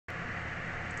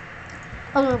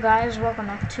Hello guys, welcome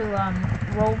back to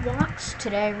Roblox.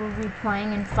 Today we'll be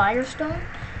playing in Firestone.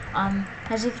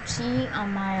 As you can see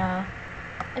on my,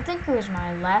 I think it was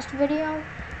my last video,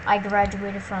 I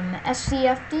graduated from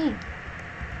SCFD.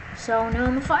 So now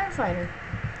I'm a firefighter.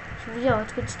 So yeah,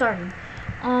 let's get started.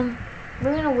 We're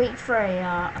gonna wait for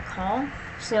a call.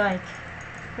 See like,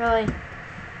 really,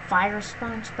 fire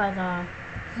response by the,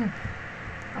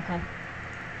 okay.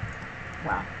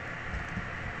 Wow.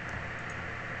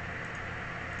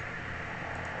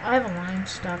 I have a line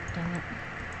stuck, dang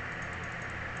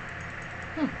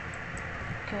it.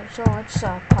 Okay, so let's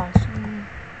pause.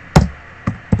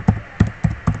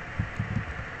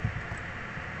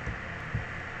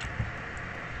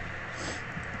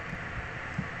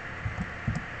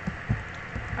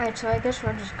 Alright, so I guess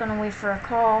we're just gonna wait for a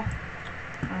call.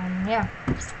 Yeah.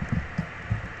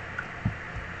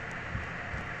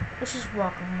 Let's just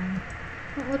walk around.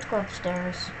 Let's go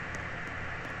upstairs.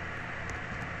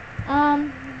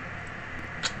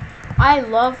 I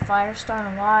love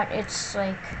Firestone a lot. It's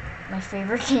like my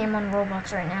favorite game on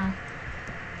Roblox right now.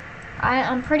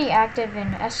 I'm pretty active in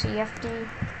SCFD.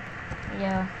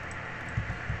 Yeah.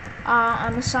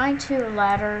 I'm assigned to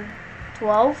ladder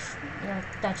 12. Yeah,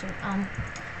 that's it.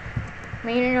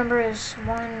 My unit number is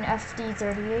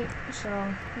 1FD38. So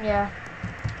yeah.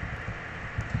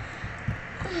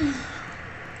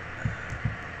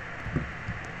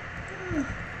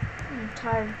 I'm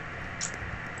tired.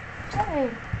 Hey.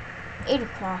 8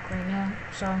 o'clock right now,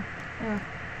 so yeah.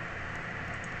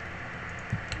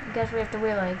 I guess we have to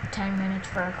wait like 10 minutes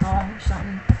for a call or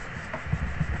something.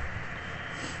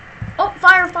 Oh,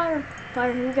 fire,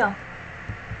 here we go.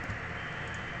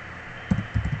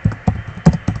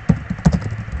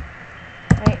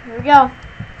 Alright, here we go.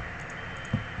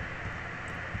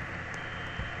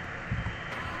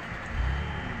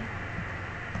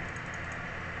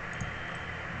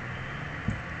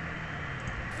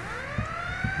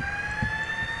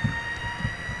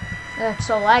 It's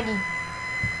so laggy.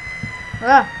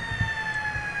 Ah.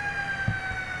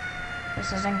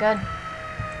 This isn't good.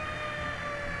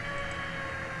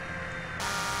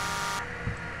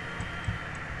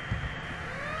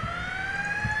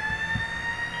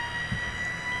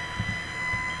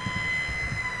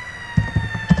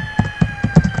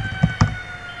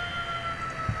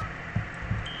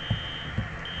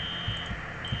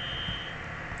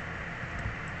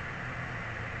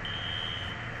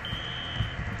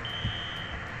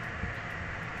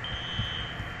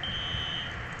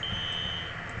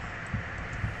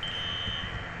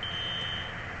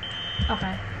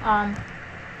 Okay,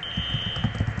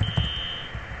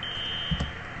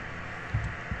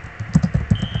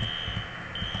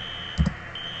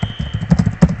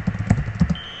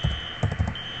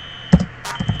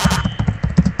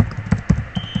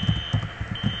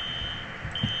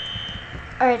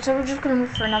 Alright, so we're just gonna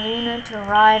move for another unit to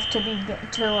arrive to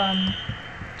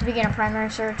begin a primary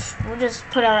search. We'll just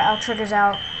put our triggers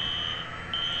out.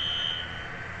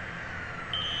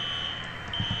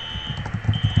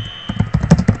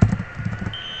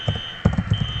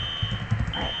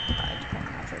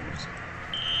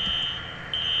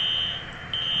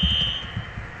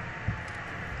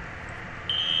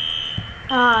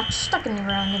 It's stuck in the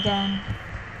ground again.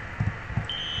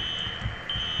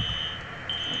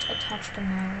 It's attached to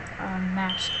my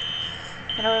mask.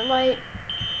 Get our light.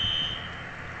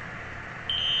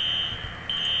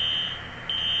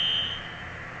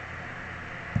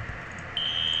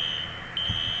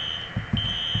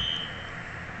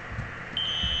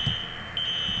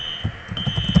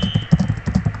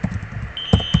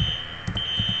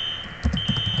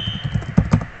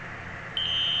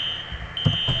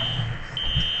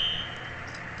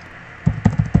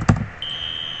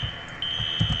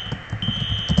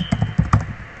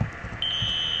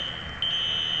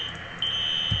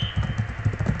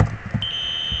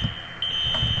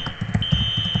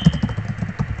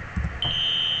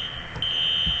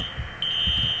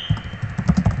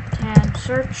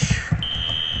 Search.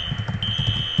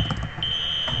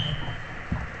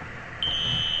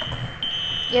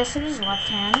 Yes, it is left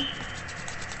hand.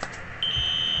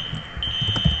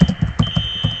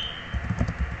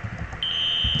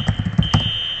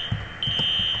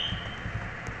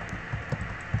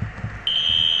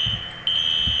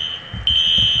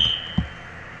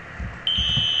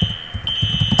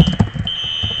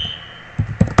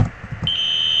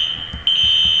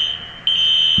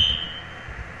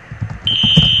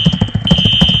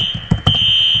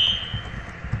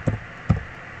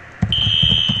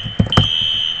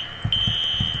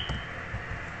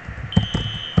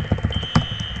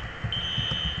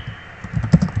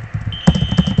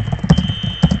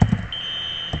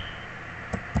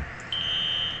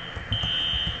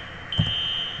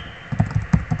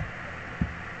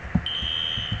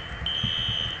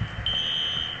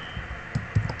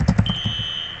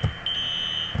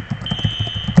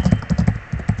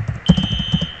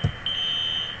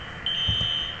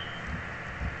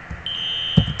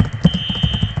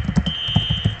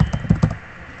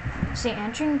 Is the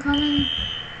engine coming?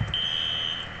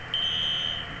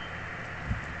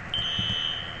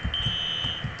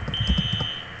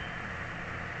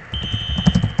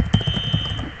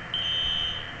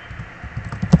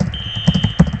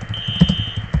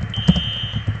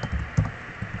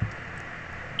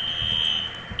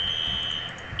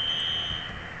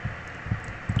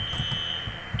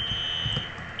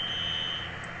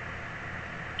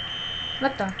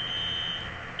 What the?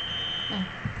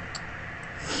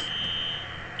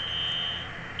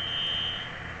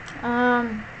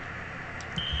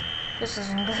 This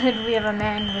isn't good. We have a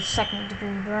man with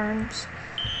second-degree burns.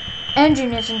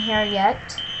 Engine isn't here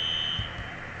yet.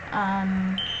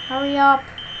 Hurry up.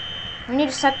 We need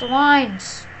to set the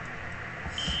lines.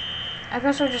 I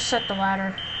guess we'll just set the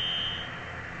ladder.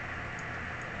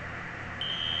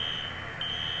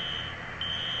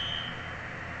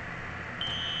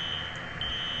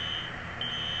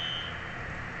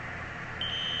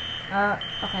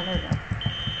 Okay, there we go.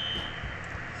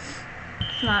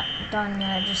 It's not done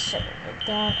yet, just set it like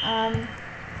that.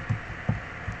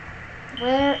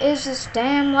 Where is this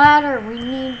damn ladder? We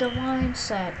need the line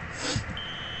set.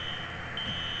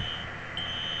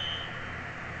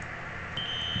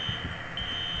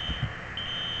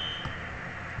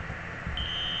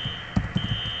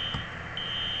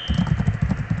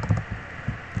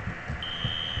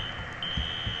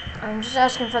 I'm just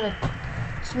asking for the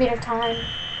speed of time.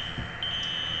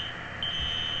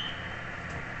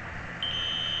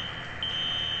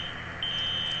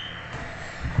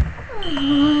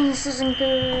 Oh, this isn't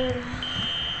good.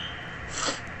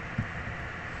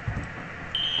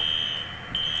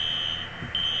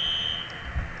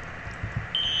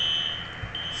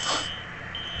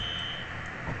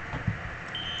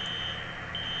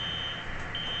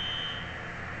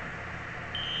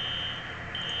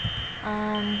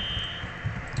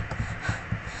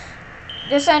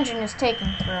 This engine is taking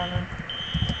forever.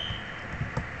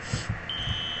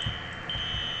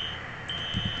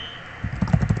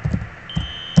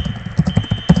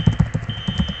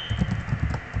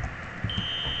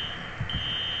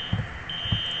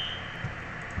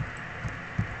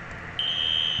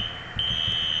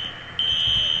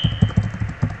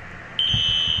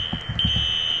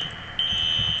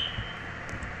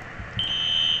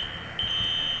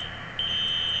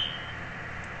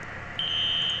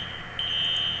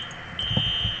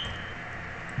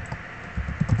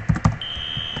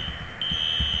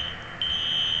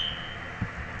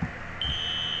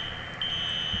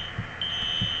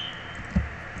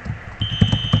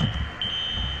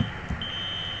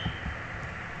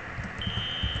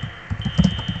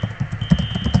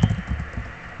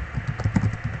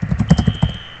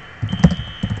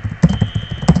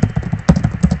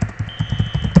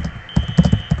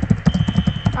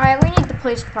 Alright, we need the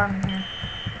police department here.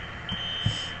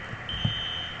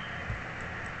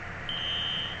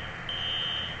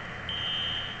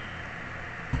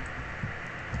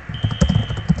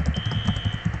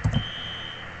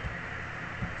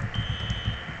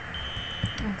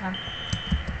 Okay.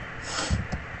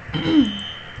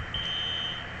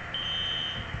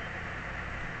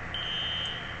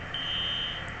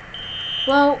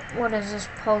 Well, what is this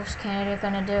post candidate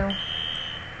gonna do?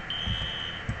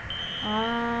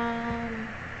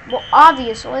 Well,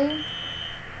 obviously.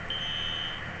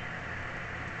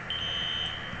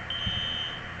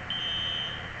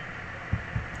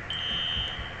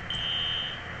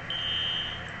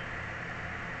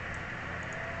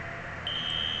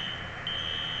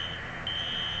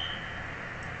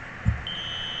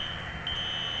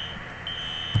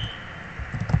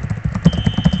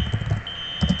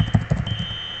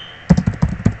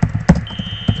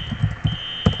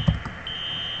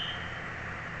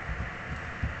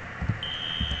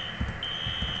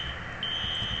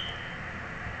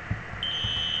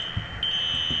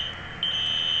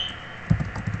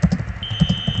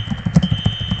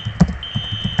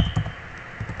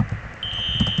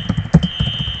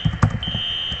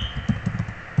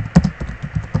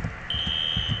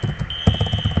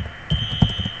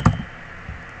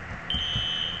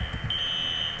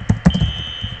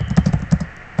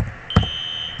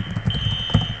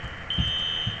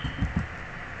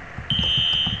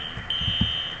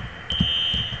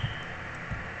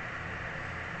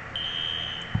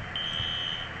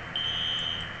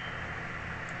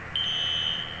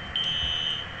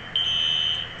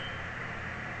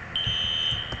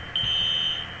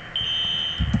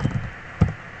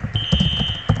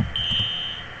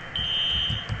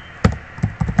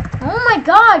 Oh my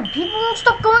god, people won't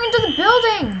stop going into the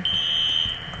building!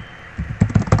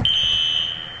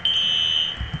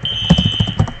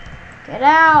 Get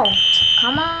out!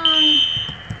 Come on!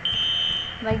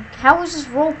 Like, how is this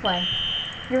roleplay?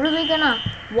 You're really gonna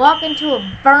walk into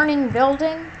a burning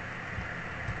building?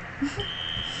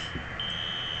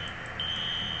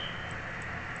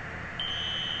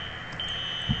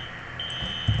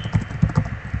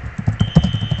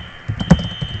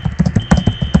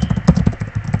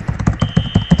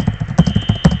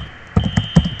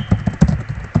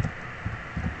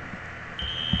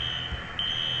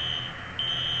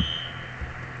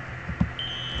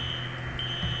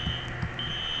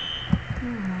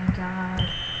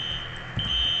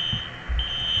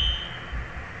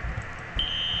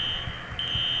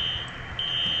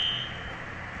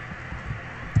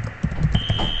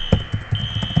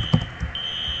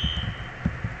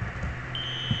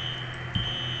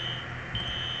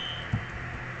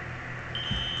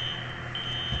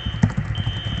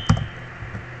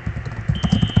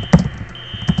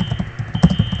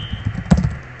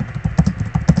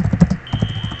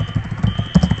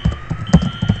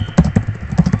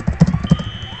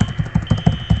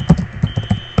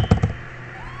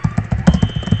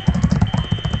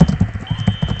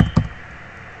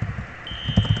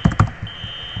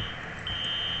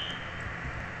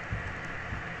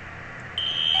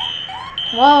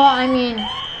 Well, I mean,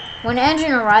 when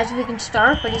engine arrives, we can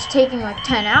start, but it's taking like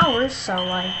 10 hours, so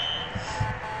like,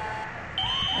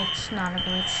 it's not a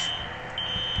glitch.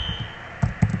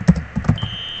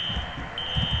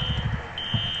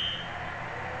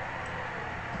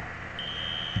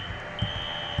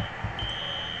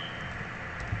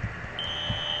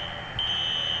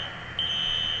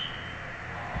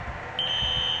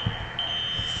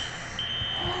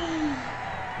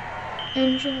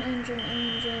 Engine.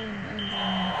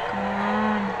 Come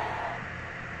on.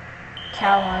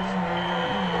 Catalyzing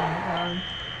engine. Oh my god.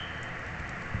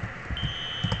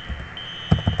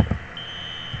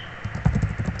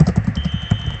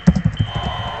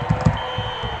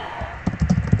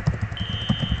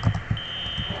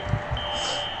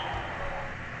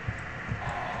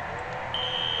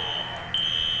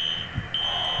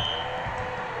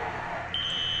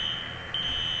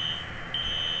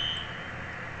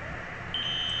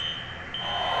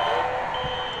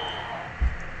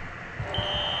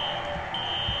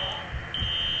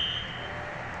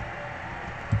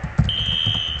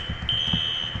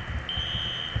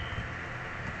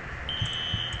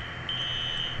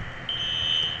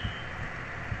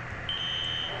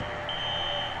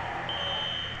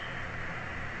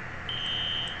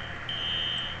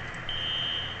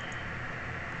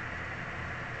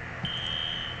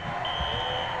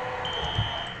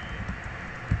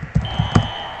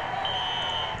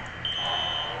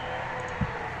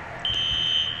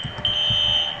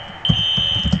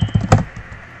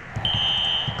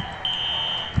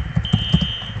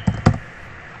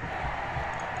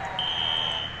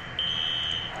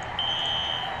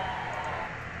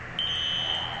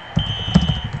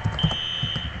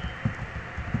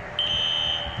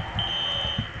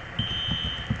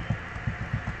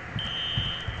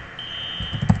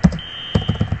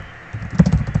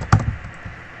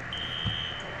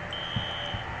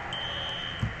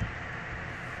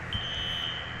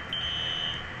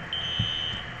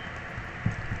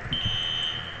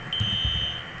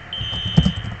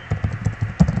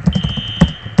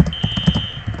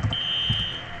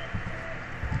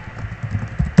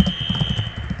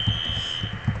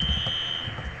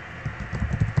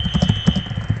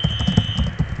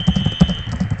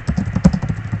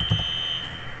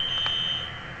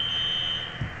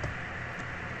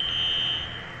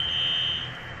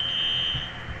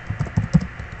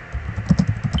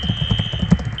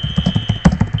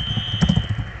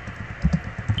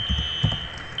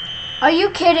 Are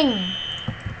you kidding me?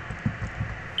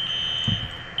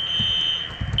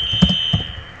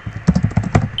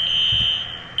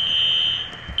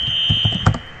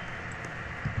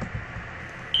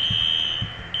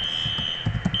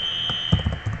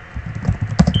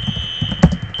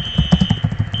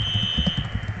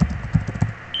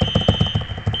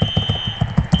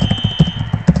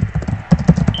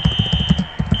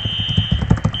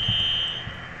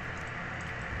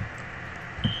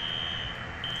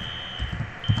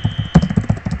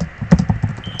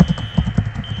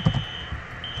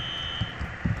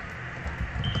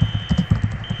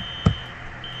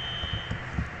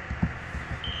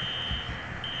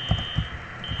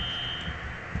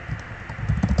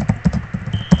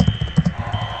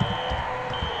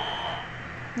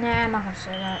 Nah, I'm not gonna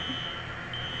say that.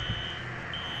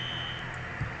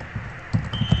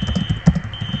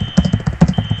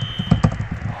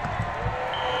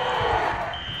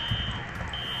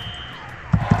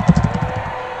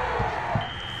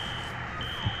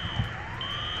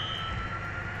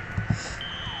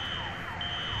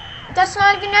 That's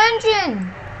not even an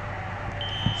engine!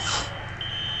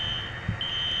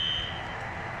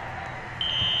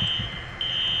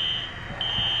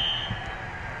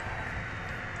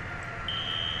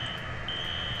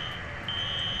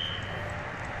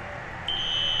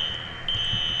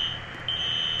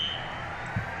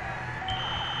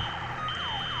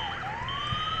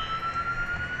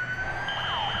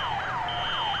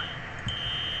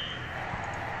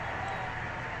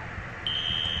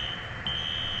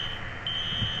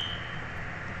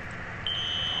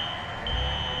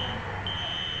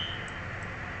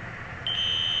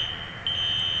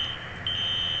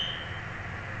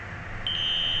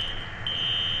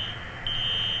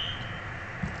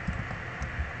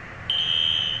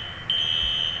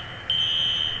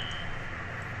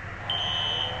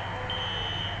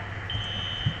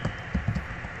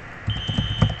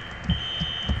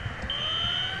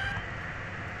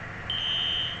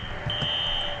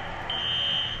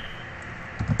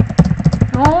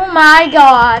 Oh my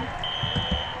god.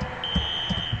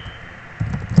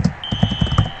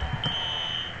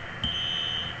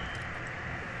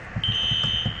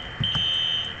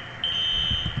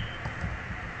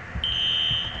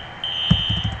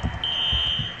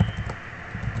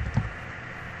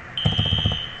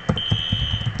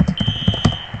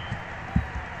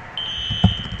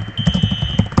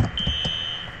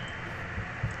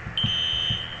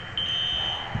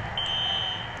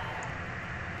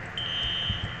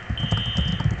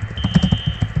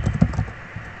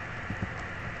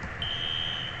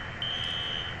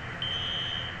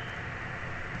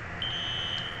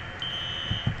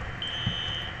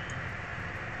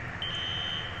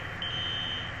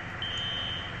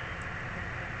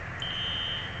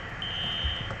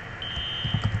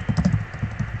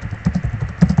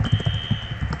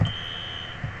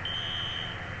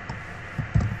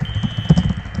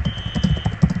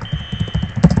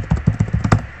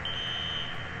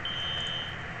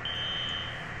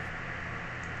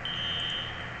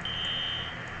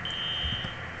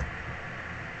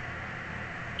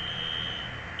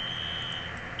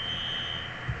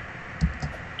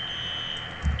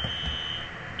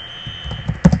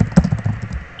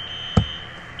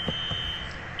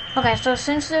 Okay, so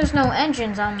since there's no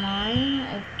engines on mine,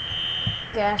 I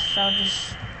guess I'll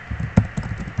just...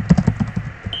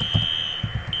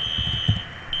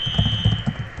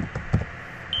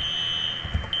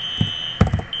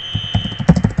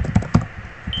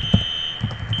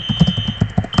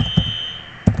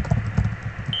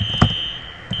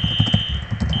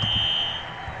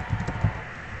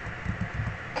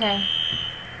 Okay.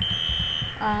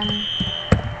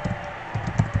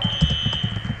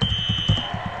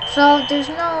 So there's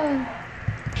no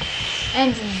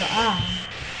engines on.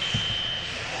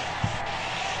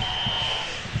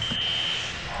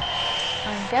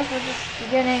 I guess we're just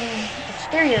beginning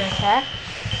exterior attack.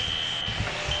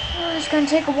 Well, it's gonna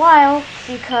take a while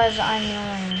because I'm the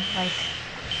only like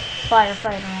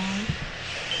firefighter on.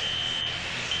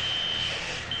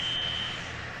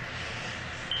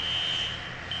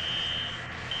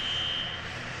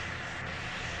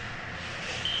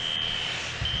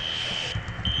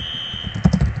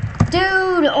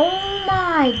 Dude, oh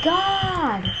my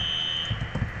god!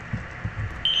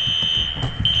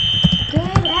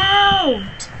 Get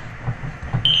out!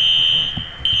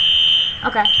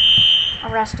 Okay,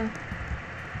 arrest him.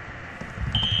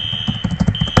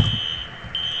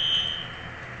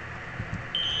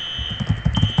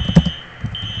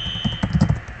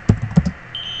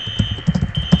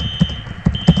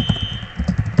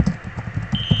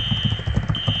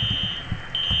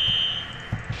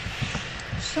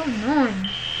 So annoying.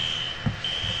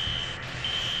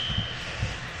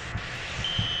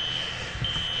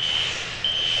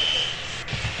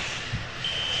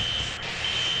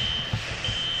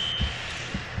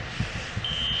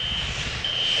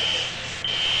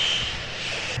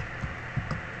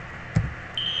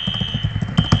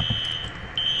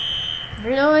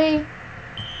 Really?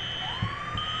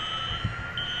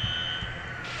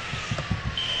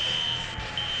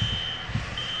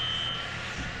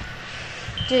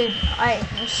 Dude, I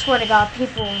swear to God,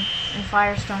 people in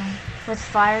Firestone with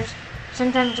fires,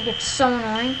 sometimes it gets so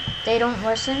annoying, they don't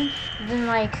listen, then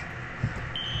like,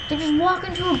 they just walk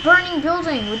into a burning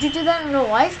building. Would you do that in real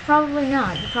life? Probably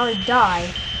not. You'd probably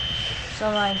die. So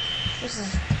like, this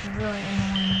is really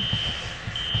annoying.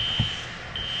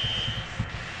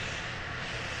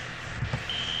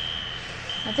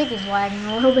 I think he's lagging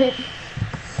a little bit.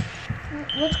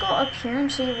 Let's go up here and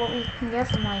see what we can get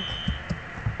from like,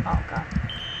 oh god.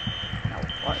 No,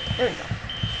 water. There we go.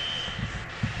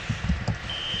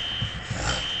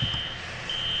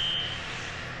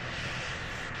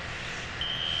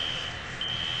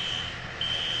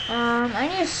 I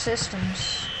need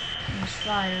assistance in this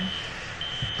fire.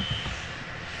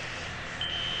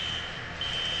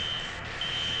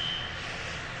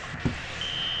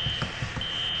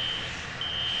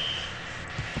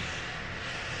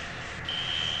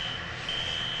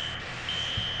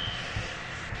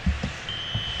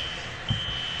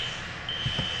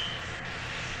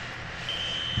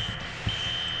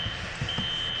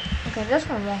 Okay, this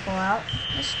one won't go out.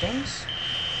 This stinks.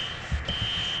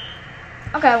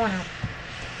 Okay, I went out.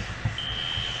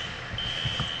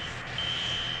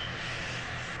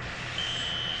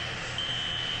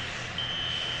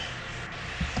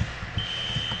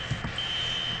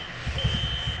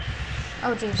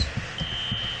 Oh, jeez.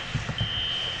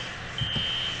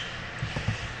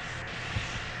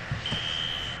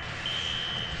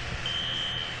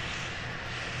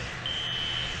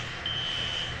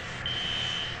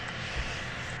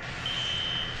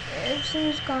 This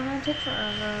is gonna take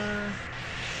forever.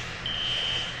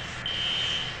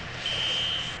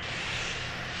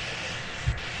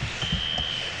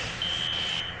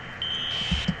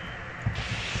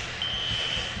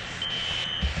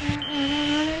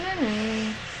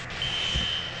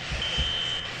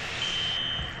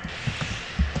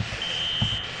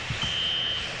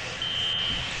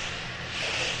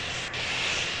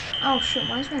 Oh shit,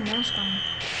 why is my mask on?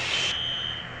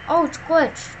 Oh, it's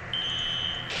glitched.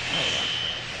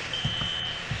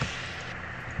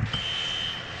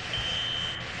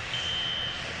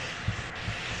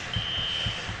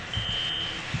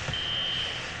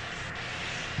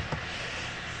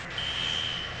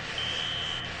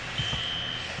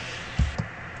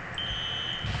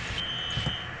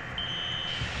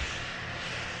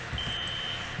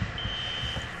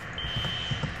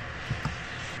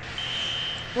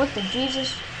 What the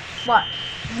Jesus? What?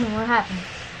 What happened?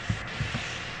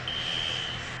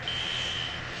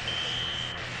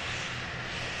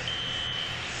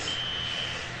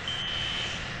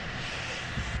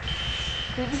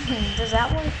 Does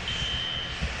that work?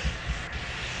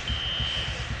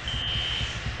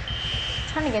 I'm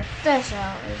trying to get this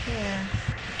out right here.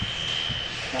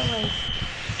 That way.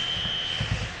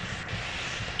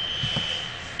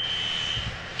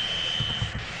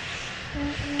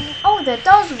 Oh, that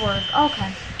does work.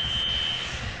 Okay.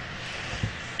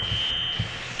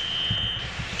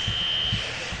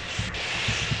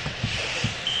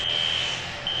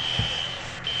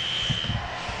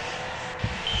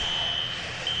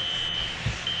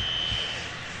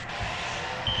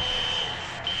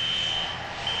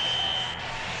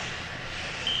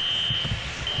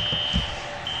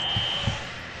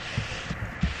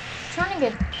 Trying to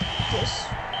get this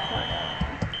part out.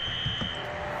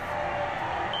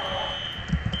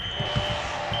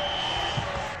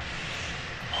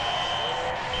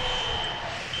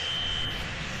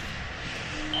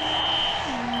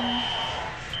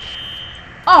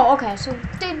 Oh, okay, so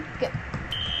did get.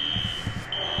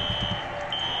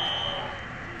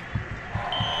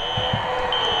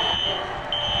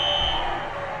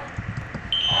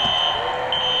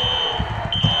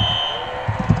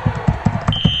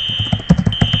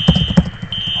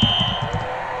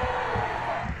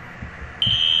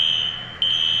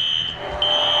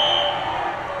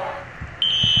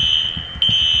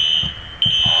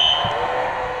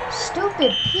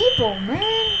 Stupid people,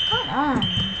 man. Come on.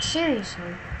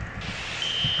 Seriously.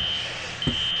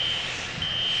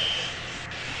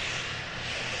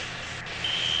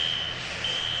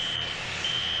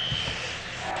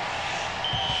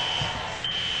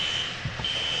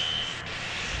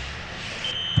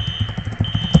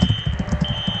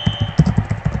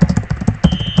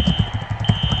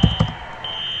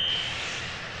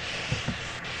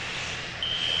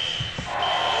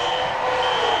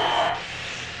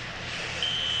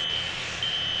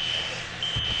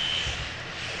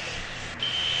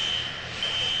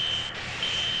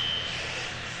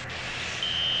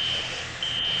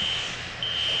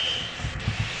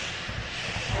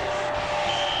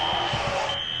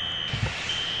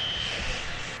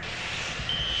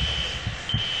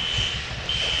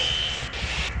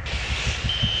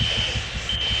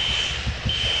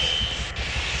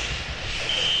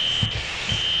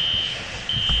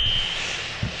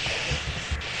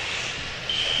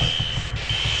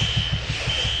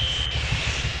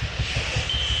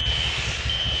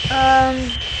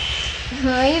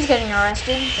 He's getting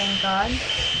arrested, thank God.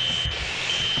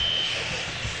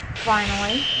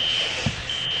 Finally.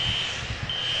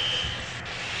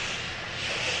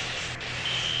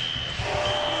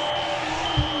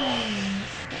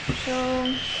 So...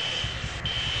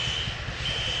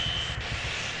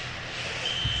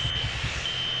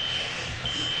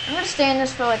 I'm gonna stay in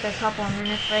this for like a couple of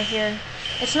minutes right here.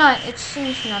 It's not. It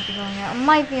seems to not be going out. It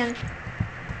might be in.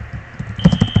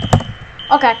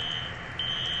 Okay.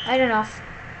 I don't know.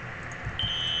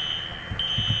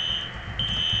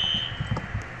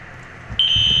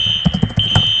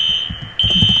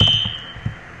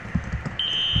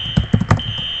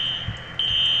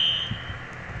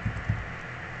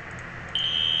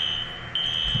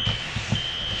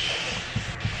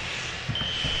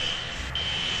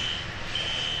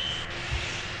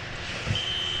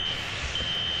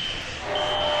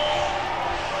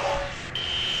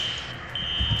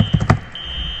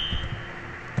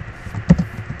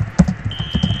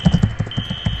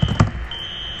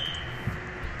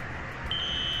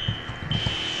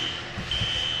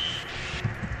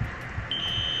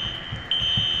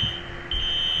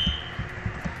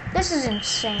 This is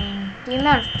insane. The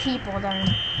amount of people that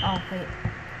are. Oh, wait.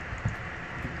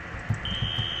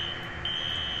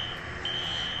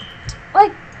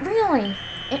 Like, really?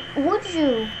 Would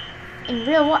you, in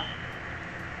real life?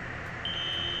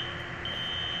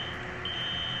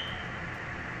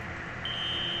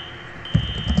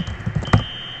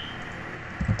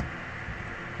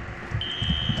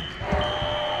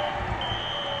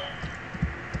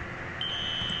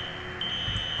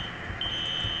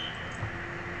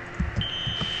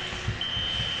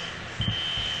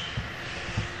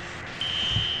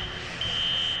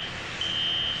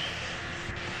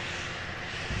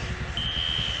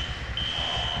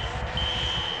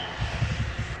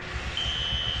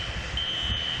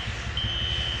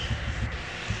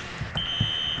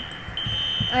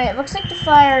 Alright, looks like the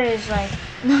fire is like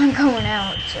not going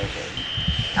out so good.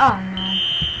 Oh no.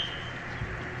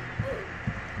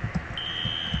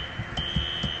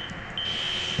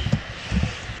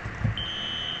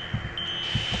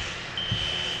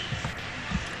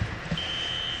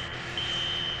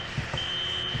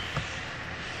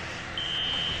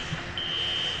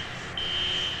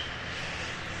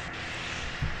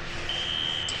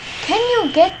 Can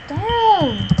you get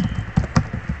down?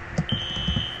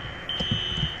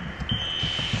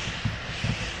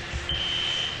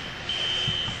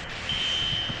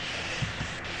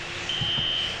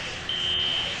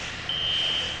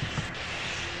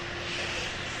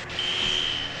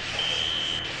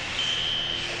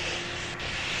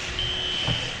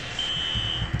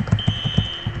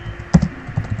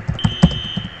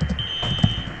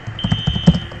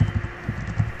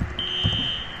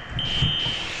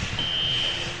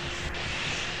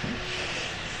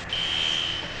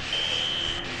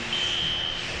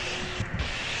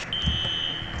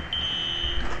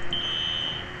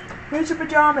 Where's your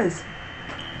pajamas?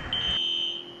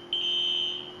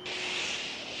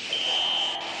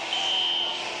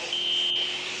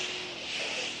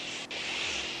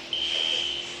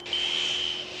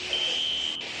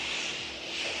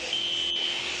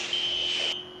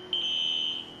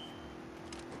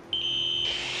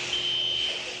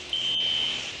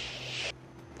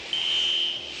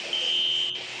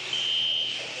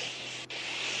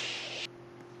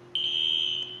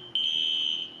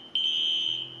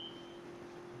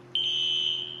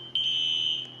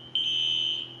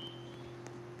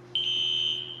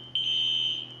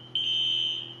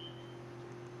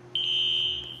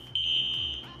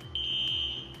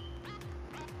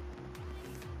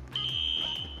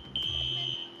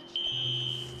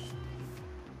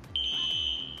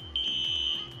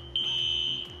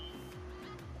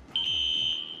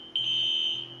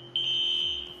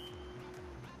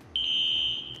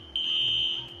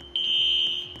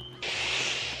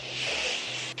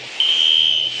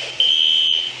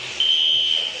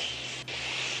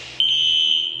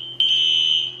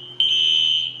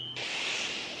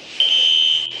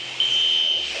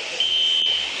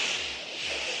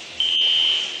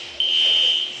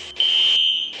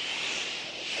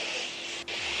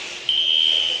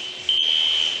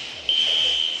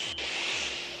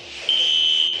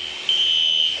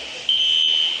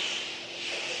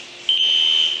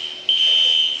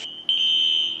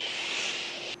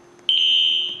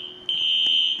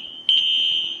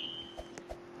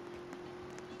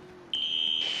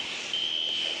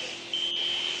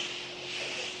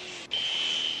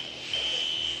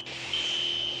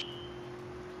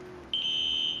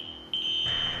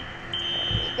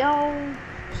 Yo.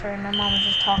 Sorry, my mom was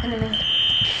just talking to me.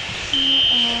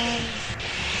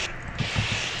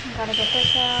 Gotta get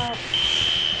this out.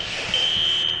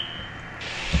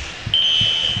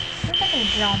 I think I can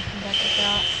jump and get this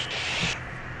out.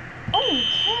 Oh, you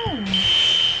can.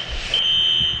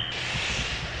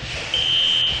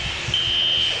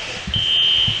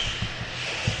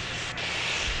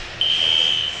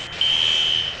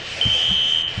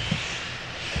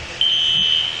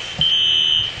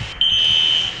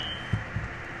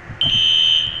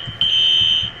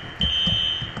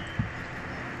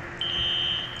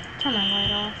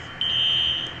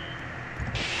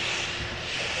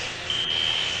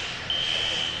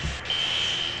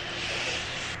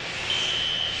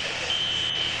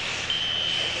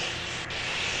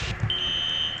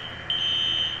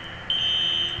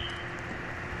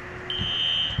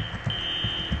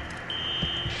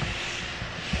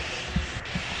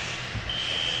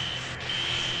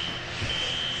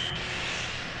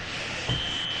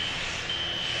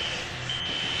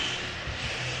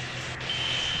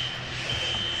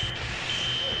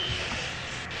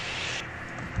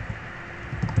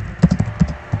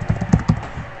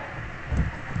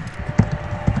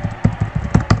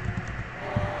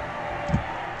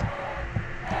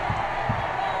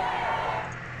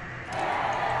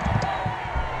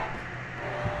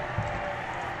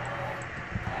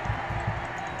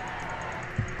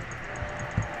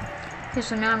 Okay,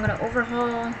 so now I'm gonna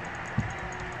overhaul.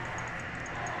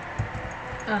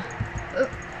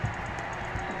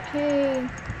 Okay.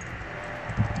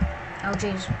 Oh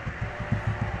jeez.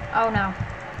 Oh no.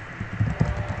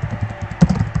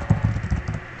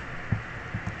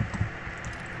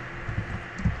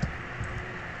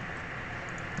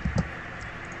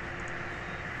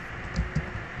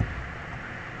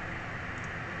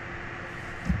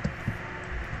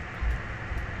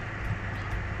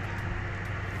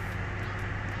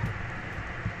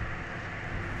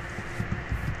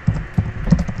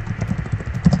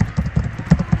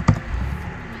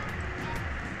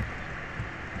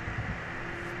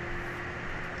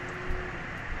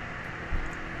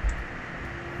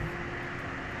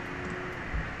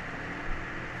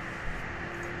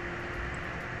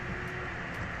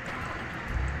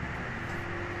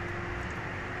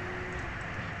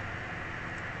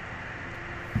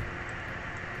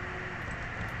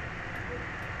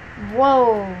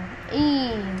 Whoa,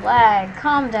 lag,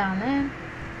 calm down, man.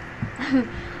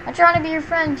 I'm trying to be your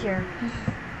friend here.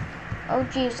 Oh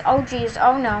jeez,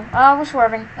 oh no. Oh, we're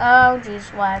swerving. Oh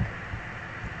jeez, lag.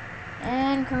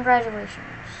 And congratulations.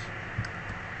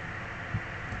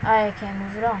 I can't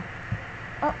move at all.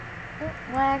 Oh,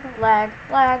 lag.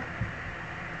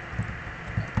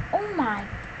 Oh my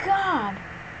god.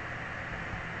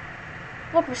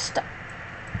 Look, we're stuck.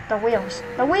 The wheels.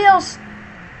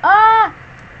 Ah!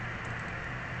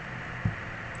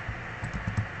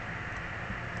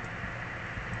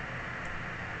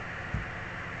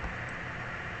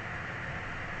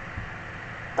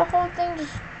 The whole thing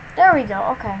just... There we go,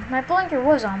 okay. My blinker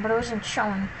was on, but it wasn't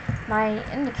showing. My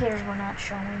indicators were not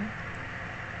showing.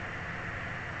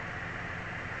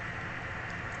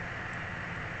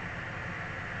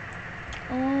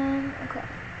 Okay.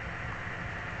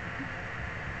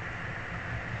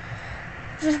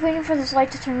 Just waiting for this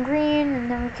light to turn green, and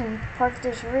then we can park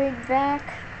this rig back,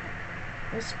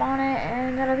 respawn it,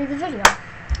 and that'll be the video.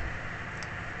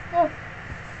 Well,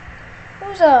 it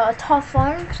was a tough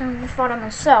one, because I fought it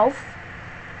myself.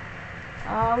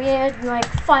 We had like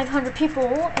 500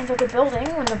 people into the building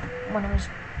when it was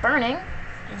burning.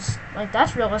 It's like,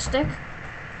 that's realistic.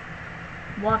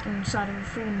 Walking inside of a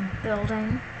freaking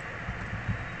building.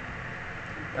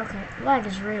 Okay, lag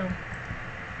is real.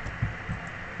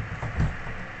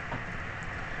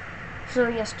 So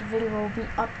yes, the video will be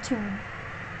up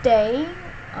today,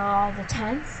 the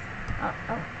 10th. Oh,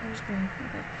 it was green.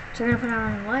 Okay. So we're gonna put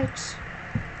on the lights.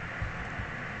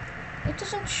 It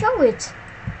doesn't show it.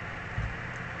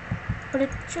 But it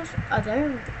just,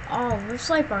 there, oh, this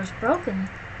light bar is broken.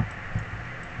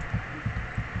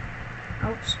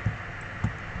 Oops.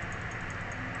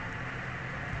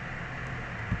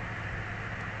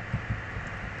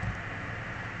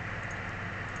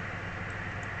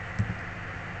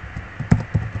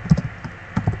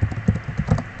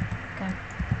 Okay.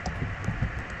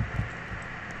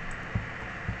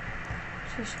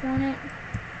 Just want it.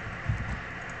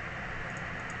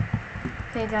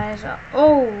 Okay, guys.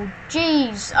 Oh,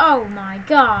 jeez. Oh my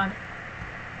god.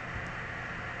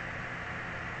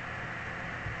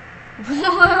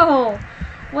 Whoa.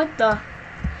 What the?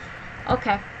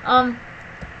 Okay.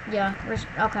 Yeah.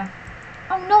 Okay.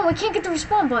 Oh no, I can't get the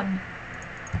respawn button.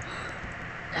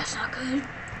 That's not good.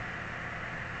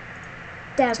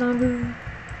 That's not good.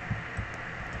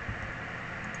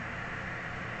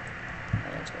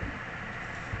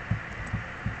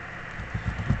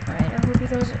 Alright, I hope you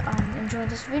guys enjoyed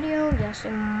this video. Yes,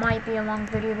 it might be a long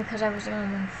video because I was the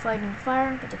only one fighting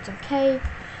fire, but it's okay.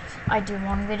 I do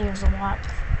long videos a lot.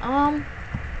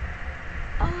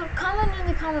 Comment in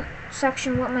the comment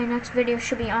section what my next video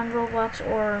should be on Roblox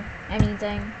or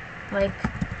anything. Like,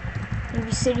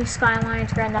 maybe City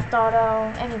Skylines, Grand Theft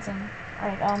Auto, anything.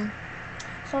 Alright,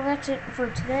 so that's it for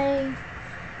today.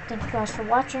 Thank you guys for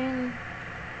watching.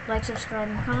 Like, subscribe,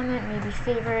 and comment. Maybe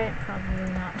favorite.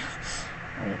 Probably not.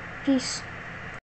 Alright, peace.